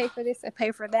we're going to pay for this and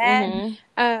pay for that.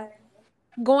 Mm-hmm.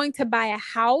 Going to buy a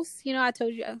house, I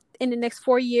told you in the next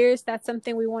 4 years, that's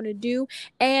something we want to do.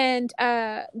 And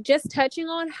just touching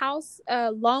on house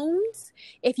loans,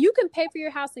 if you can pay for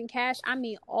your house in cash, I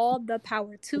mean, all the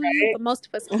power to you, but most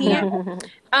of us can't.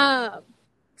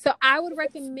 So I would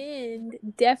recommend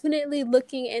definitely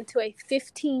looking into a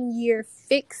 15-year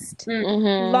fixed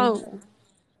loan.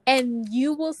 And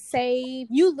you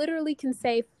literally can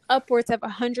save upwards of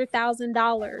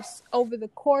 $100,000 over the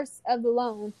course of the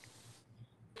loan.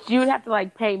 You would have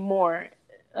to pay more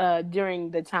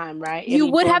during the time, right? You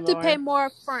would have to pay more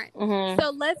up front. Mm-hmm.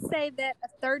 So let's say that a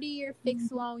 30-year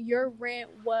fixed loan, your rent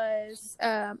was,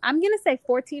 I'm going to say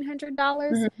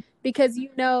 $1,400 because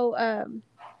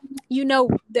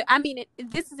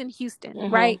this is in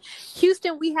Houston, right?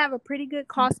 Houston, we have a pretty good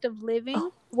cost of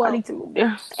living. Well, I need to move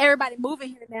there. Everybody moving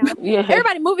here now. Yeah.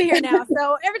 Everybody moving here now.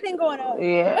 So everything going up.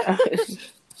 Yeah.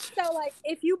 So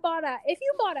if you bought a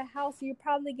house, you're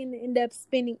probably going to end up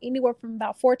spending anywhere from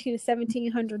about $1,400 to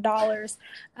 $1,700,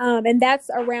 and that's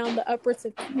around the upwards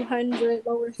of $200,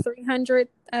 lower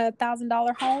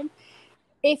 $300,000 home.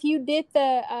 If you did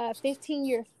the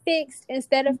 15-year fixed,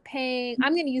 instead of paying,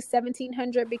 I'm going to use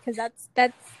 $1,700 because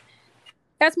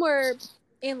that's more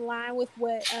in line with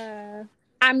what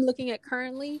I'm looking at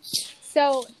currently.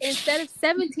 So instead of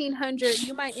 $1,700,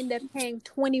 you might end up paying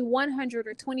 $2,100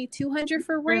 or $2,200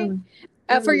 for rent,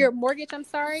 for your mortgage. I'm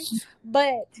sorry,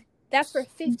 but that's for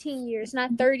 15 years,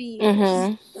 not 30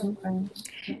 years.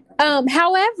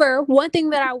 However, one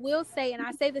thing that I will say, and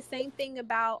I say the same thing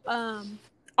about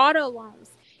auto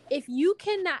loans. If you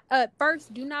cannot,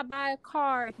 first, do not buy a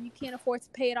car if you can't afford to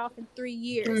pay it off in 3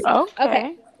 years.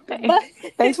 Okay.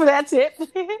 Thanks for that tip.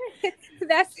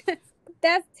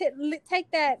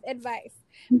 Take that advice.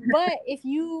 But if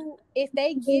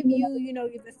they give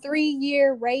you, the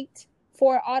 3-year rate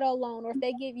for an auto loan, or if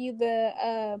they give you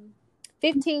the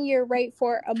 15-year rate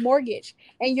for a mortgage,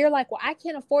 and you're like, well, I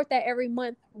can't afford that every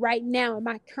month right now in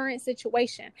my current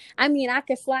situation. I mean, I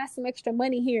could fly some extra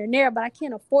money here and there, but I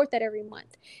can't afford that every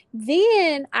month.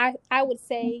 Then I would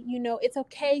say, it's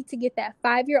okay to get that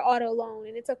 5-year auto loan,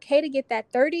 and it's okay to get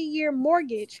that 30-year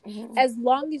mortgage as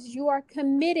long as you are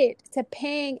committed to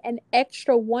paying an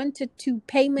extra 1 to 2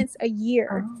 payments a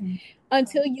year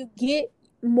until you get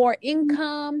more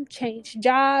income, change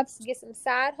jobs, get some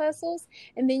side hustles,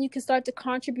 and then you can start to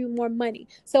contribute more money.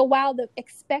 So while the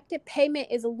expected payment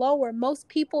is lower, most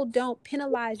people don't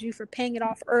penalize you for paying it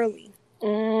off early.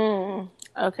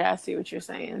 Okay, I see what you're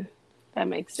saying. That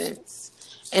makes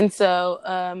sense. And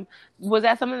so was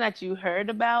that something that you heard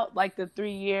about, like the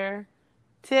 3-year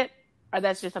tip, or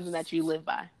that's just something that you live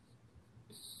by?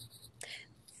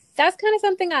 That's kind of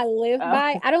something I live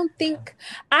by. I don't think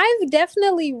I've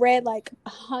definitely read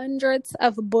hundreds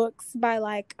of books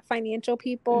by financial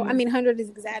people. I mean, 100 is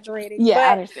exaggerating. Yeah,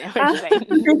 I understand what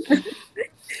you're saying.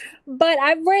 But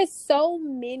I've read so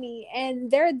many, and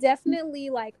there are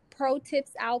definitely pro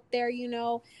tips out there.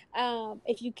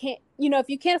 If you can't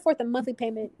afford the monthly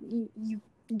payment, you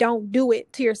don't do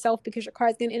it to yourself, because your car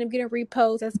is going to end up getting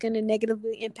repoed. That's going to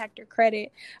negatively impact your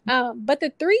credit. But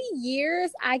the 3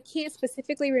 years, I can't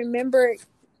specifically remember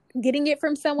getting it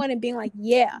from someone and being like,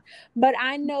 yeah. But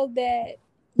I know that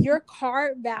your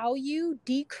car value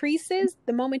decreases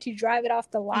the moment you drive it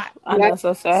off the lot. I know,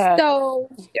 so sad. So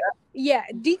yeah,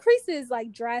 decreases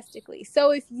drastically.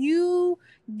 So if you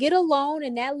get a loan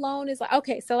and that loan is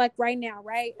okay, so right now,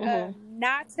 right?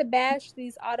 Not to bash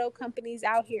these auto companies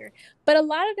out here, but a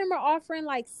lot of them are offering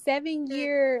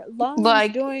 7-year loans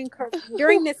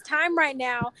during this time right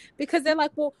now, because they're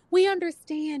like, well, we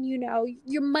understand,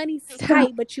 your money's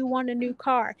tight, but you want a new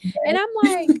car. And I'm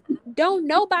like, don't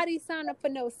nobody sign up for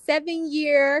no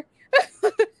 7-year.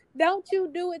 Don't you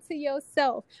do it to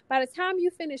yourself. By the time you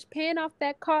finish paying off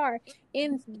that car,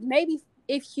 in maybe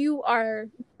if you are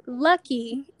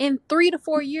lucky, in 3 to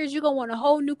 4 years, you're going to want a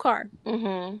whole new car.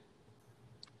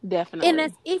 Definitely. And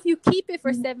that's if you keep it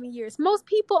for 7 years. Most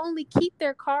people only keep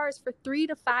their cars for 3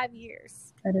 to 5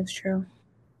 years. That is true.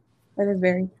 That is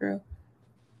very true.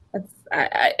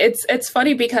 It's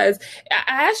funny because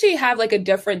I actually have a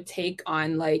different take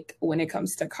on when it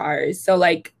comes to cars. So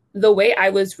the way I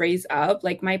was raised up,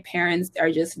 my parents are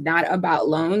just not about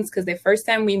loans, because the first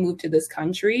time we moved to this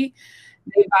country,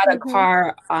 they bought a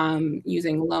car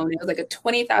using loan. It was a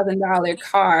 $20,000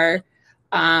 car.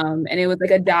 And it was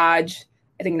like a Dodge,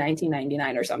 I think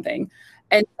 1999 or something.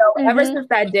 And so ever since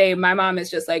that day, my mom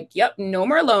is just like, yep, no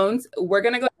more loans. We're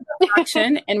going to go to the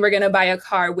auction and we're going to buy a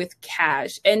car with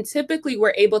cash. And typically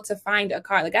we're able to find a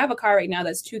car. Like I have a car right now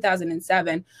that's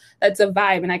 2007. That's a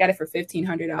Vibe. And I got it for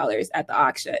 $1,500 at the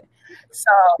auction.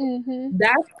 So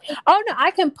that's... Oh, no,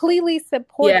 I completely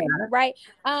support it, right?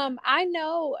 I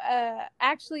know,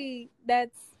 actually,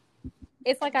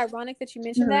 it's like ironic that you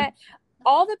mentioned that.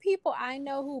 All the people I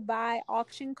know who buy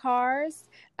auction cars,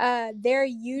 they're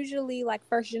usually like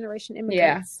first generation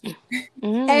immigrants.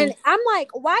 And I'm like,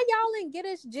 why y'all didn't get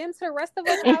us gems to the rest of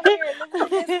us out here living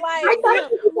this life?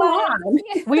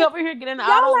 We over here getting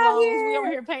auto loans. We over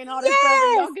here paying all this stuff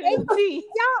and y'all getting tea.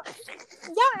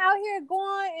 Y'all out here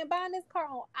going and buying this car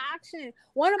on auction.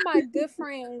 One of my good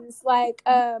friends, like,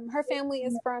 her family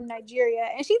is from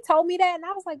Nigeria, and she told me that, and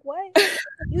I was like, what?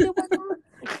 You did what?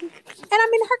 And I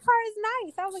mean, her car is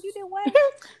nice. I was like, you did what?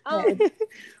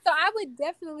 So I would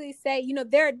definitely say, you know,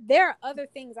 there are other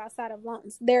things outside of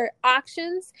loans. There are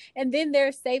auctions, and then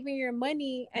there's saving your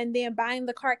money and then buying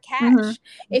the car cash.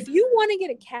 If you want to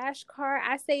get a cash car,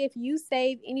 I say if you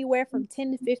save anywhere from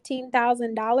 $10,000 to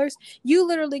 $15,000, you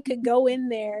literally could go in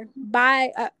there,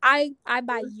 buy. I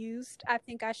buy used. I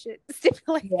think I should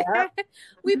stipulate that.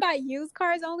 We buy used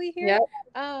cars only here.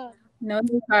 No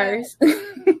new cars.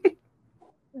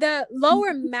 The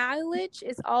lower mileage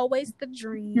is always the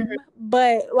dream,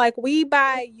 but like we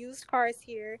buy used cars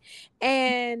here,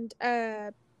 and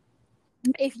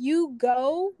if you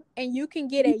go and you can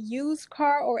get a used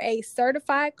car or a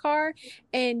certified car,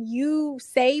 and you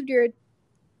saved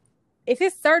if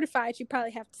it's certified, you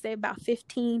probably have to save about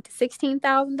 $15,000 to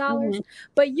 $16,000,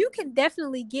 but you can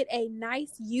definitely get a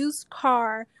nice used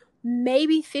car,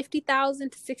 maybe 50,000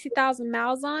 to 60,000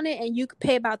 miles on it, and you could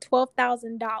pay about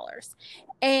 $12,000,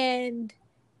 and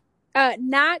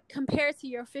not compared to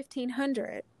your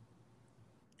 1,500,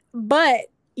 but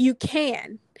you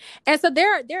can. And so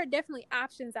there are definitely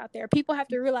options out there. People have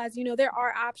to realize, you know, there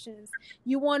are options.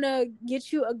 You want to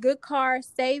get you a good car,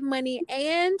 save money,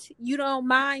 and you don't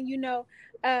mind, you know,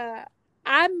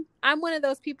 I'm one of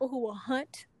those people who will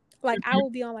hunt. Like I will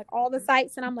be on like all the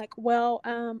sites, and I'm like, well,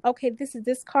 okay, this is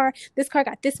this car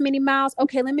got this many miles.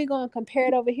 Okay, let me go and compare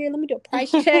it over here. Let me do a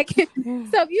price check. So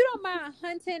if you don't mind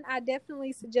hunting, I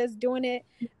definitely suggest doing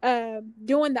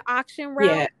the auction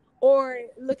route, or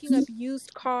looking up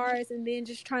used cars and then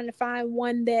just trying to find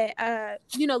one that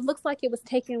you know, looks like it was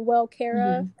taken well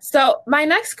care of. So my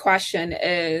next question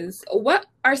is, what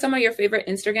are some of your favorite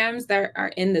Instagrams that are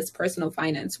in this personal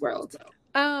finance world?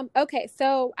 Okay,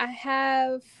 so I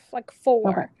have like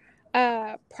 4.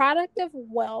 Product of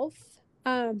Wealth.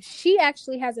 She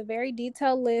actually has a very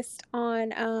detailed list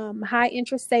on high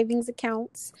interest savings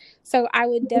accounts. So I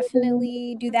would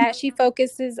definitely do that. She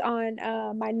focuses on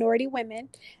minority women.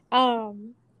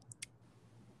 And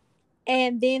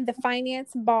then the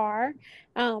Finance Bar,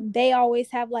 they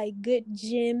always have like good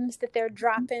gems that they're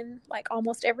dropping like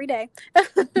almost every day.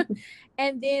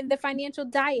 And then the Financial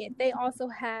Diet, they also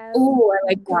have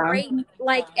great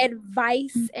like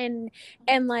advice and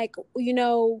like, you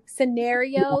know,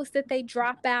 scenarios that they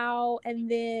drop out. And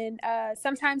then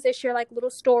sometimes they share like little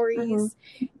stories.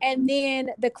 And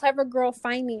then the Clever Girl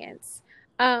Finance.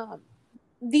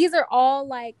 These are all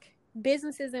like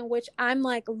businesses in which I'm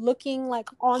like looking like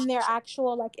on their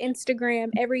actual like Instagram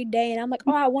every day, and I'm like,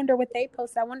 oh, I wonder what they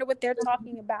post. I wonder what they're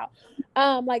talking about.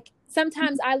 Like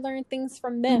sometimes I learn things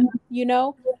from them, you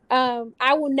know.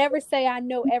 I will never say I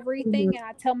know everything, and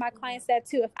I tell my clients that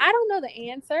too. If I don't know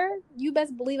the answer, you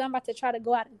best believe I'm about to try to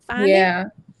go out and find it.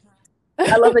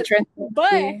 I love the trend.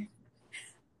 But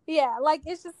yeah, like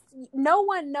it's just no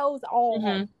one knows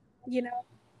all, you know.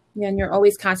 Yeah, and you're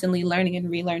always constantly learning and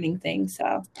relearning things.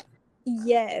 So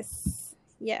yes.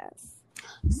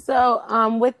 So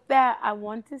with that, I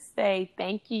want to say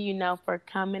thank you, you know, for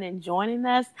coming and joining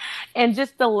us. And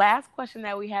just the last question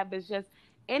that we have is just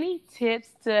any tips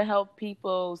to help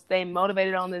people stay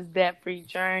motivated on this debt-free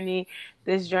journey,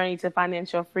 this journey to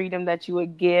financial freedom that you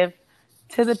would give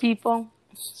to the people?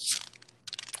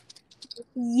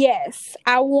 Yes,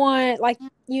 I want, like,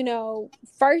 you know,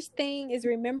 first thing is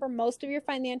remember most of your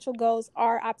financial goals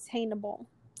are obtainable.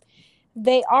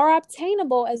 They are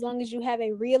obtainable as long as you have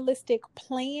a realistic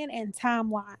plan and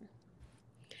timeline.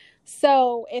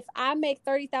 So if I make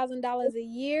 $30,000 a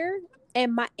year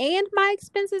and my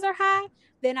expenses are high,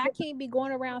 then I can't be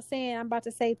going around saying I'm about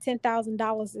to save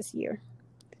 $10,000 this year.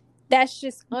 That's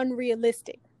just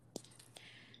unrealistic.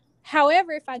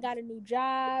 However, if I got a new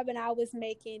job and I was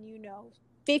making, you know,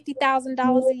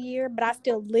 $50,000 a year, but I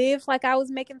still live like I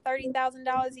was making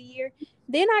 $30,000 a year,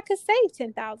 then I could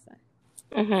save $10,000.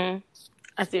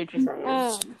 I see what you're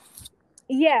saying.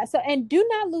 Yeah, so and do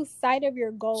not lose sight of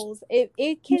your goals.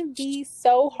 It can be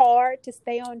so hard to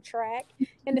stay on track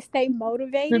and to stay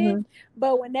motivated,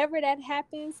 but whenever that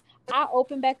happens, I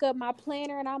open back up my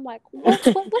planner and I'm like, what's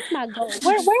my goal?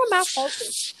 Where am I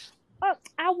focused? Oh,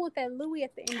 I want that Louis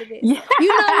at the end of this. Yeah. You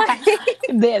know, like,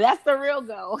 yeah, that's the real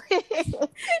goal. this is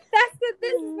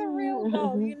the real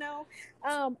goal, you know.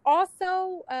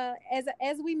 Also,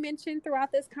 as we mentioned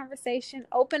throughout this conversation,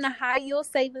 open a high yield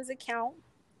savings account.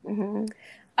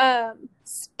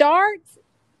 Start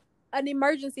an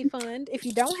emergency fund if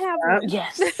you don't have one.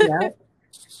 Yes.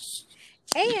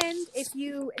 And if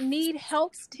you need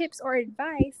helps, tips, or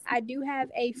advice, I do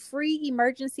have a free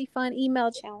emergency fund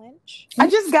email challenge. I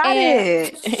just got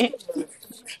it.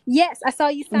 Yes, I saw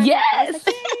you sign up. Yes.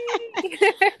 Like,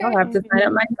 I'll have to sign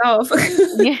up myself.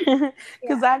 Yeah,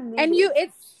 because I need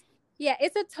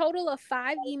it's a total of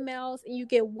 5 emails, and you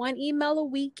get 1 email a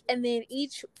week, and then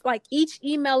each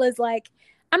email is like,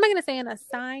 I'm not gonna say an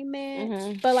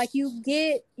assignment, but like you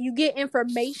get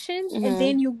information, and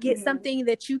then you get something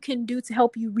that you can do to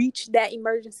help you reach that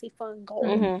emergency fund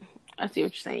goal. I see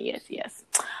what you're saying. Yes.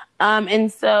 And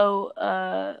so,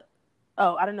 I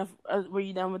don't know if, were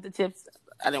you done with the tips?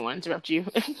 I didn't want to interrupt you.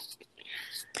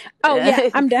 Oh yeah,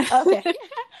 I'm done. Okay.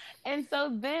 And so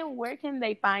then where can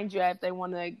they find you if they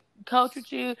want to coach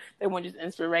with you? They want just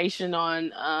inspiration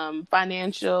on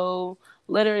financial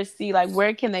literacy. Like,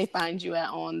 where can they find you at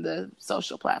on the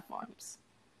social platforms?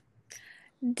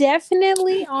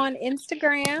 Definitely on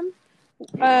Instagram.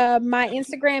 My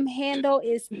Instagram handle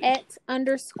is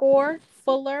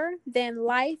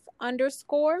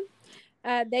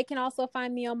 @_fuller_than_life_. They can also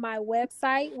find me on my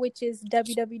website, which is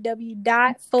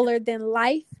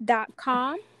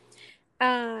www.fullerthanlife.com.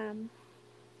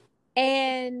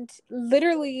 And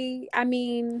literally, I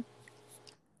mean,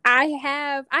 I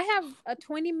have a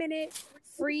 20-minute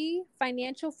free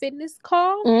financial fitness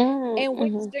call, and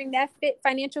which during that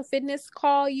financial fitness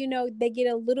call, you know, they get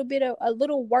a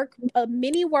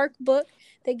mini workbook.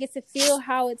 They get to feel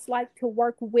how it's like to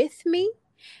work with me.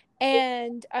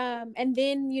 And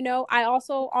then, you know, I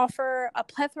also offer a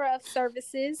plethora of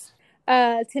services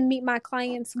to meet my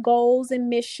clients' goals and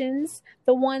missions.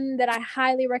 The one that I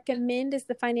highly recommend is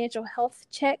the financial health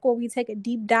check, where we take a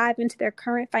deep dive into their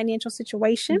current financial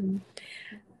situation.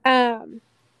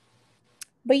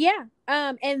 But yeah,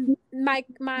 and my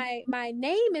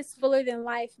name is Fuller Than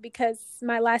Life because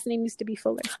my last name used to be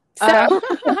Fuller. So.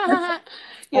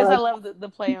 Yes, I love the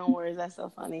play on words. That's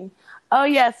so funny. Oh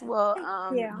yes, well,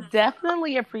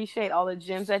 definitely appreciate all the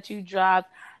gems that you dropped.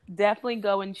 Definitely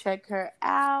go and check her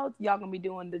out. Y'all gonna be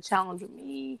doing the challenge with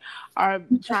me, or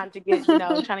trying to get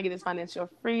this financial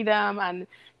freedom. And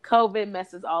COVID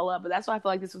messes all up, but that's why I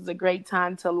feel like this was a great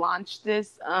time to launch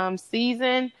this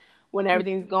season, when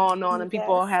everything's going on and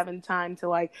people are having time to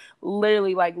like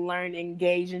literally like learn,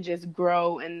 engage, and just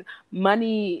grow. And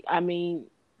money, I mean,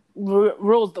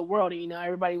 rules the world. You know,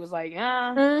 everybody was like,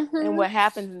 and what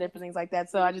happens and different things like that.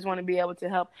 So I just want to be able to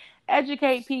help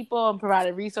educate people and provide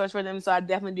a resource for them. So I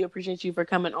definitely do appreciate you for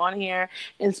coming on here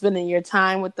and spending your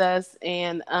time with us,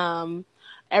 and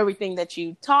everything that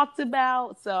you talked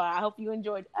about. So I hope you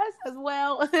enjoyed us as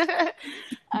well.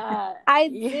 I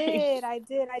did. I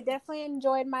definitely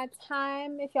enjoyed my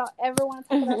time. If y'all ever want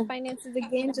to talk about finances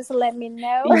again, just let me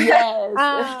know.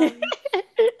 Yes.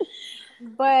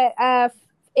 But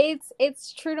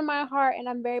it's true to my heart, and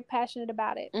I'm very passionate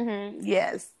about it.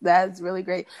 Yes, that's really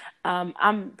great.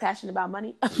 I'm passionate about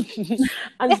money.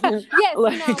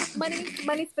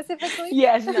 Money specifically.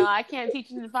 Yes, no, I can't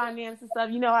teach you the finance and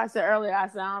stuff. You know, I said earlier, I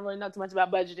don't really know too much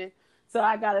about budgeting. So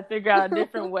I got to figure out a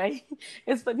different way.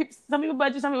 It's like some people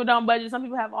budget, some people don't budget. Some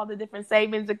people have all the different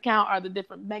savings account or the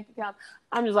different bank accounts.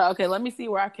 I'm just like, okay, let me see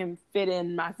where I can fit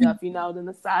in myself, you know, then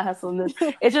the side hustle. And this.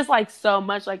 It's just like so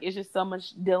much, like it's just so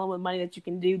much dealing with money that you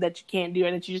can do, that you can't do,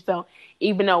 and that you just don't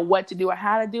even know what to do or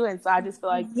how to do it. And so I just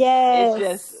feel like it's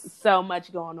just so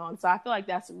much going on. So I feel like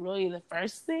that's really the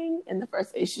first thing and the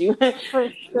first issue. For sure.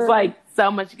 It's like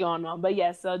so much going on. But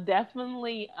yeah, so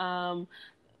definitely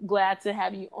glad to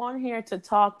have you on here to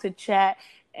talk, to chat,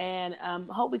 and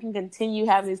hope we can continue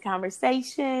having these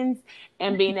conversations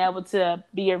and being able to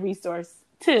be a resource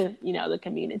to, you know, the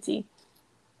community.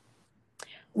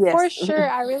 Yes. For sure.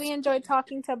 I really enjoyed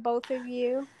talking to both of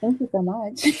you. Thank you so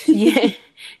much.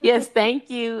 Yes, thank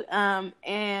you.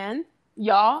 And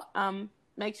y'all,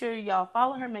 make sure y'all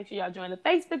follow her. Make sure y'all join the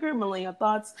Facebook group, Millennial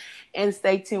Thoughts, and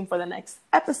stay tuned for the next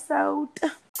episode.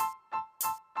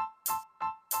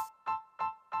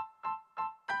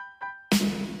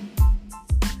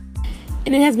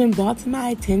 And it has been brought to my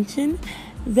attention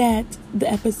that the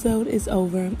episode is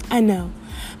over. I know.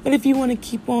 But if you want to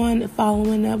keep on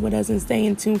following up with us and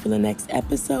staying tuned for the next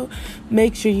episode,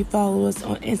 make sure you follow us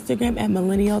on Instagram at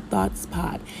Millennial Thoughts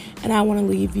Pod. And I want to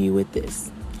leave you with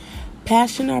this.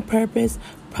 Passion or purpose,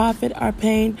 profit or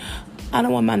pain, I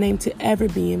don't want my name to ever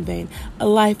be in vain. A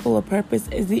life full of purpose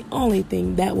is the only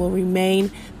thing that will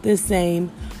remain the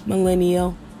same.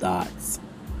 Millennial Thoughts.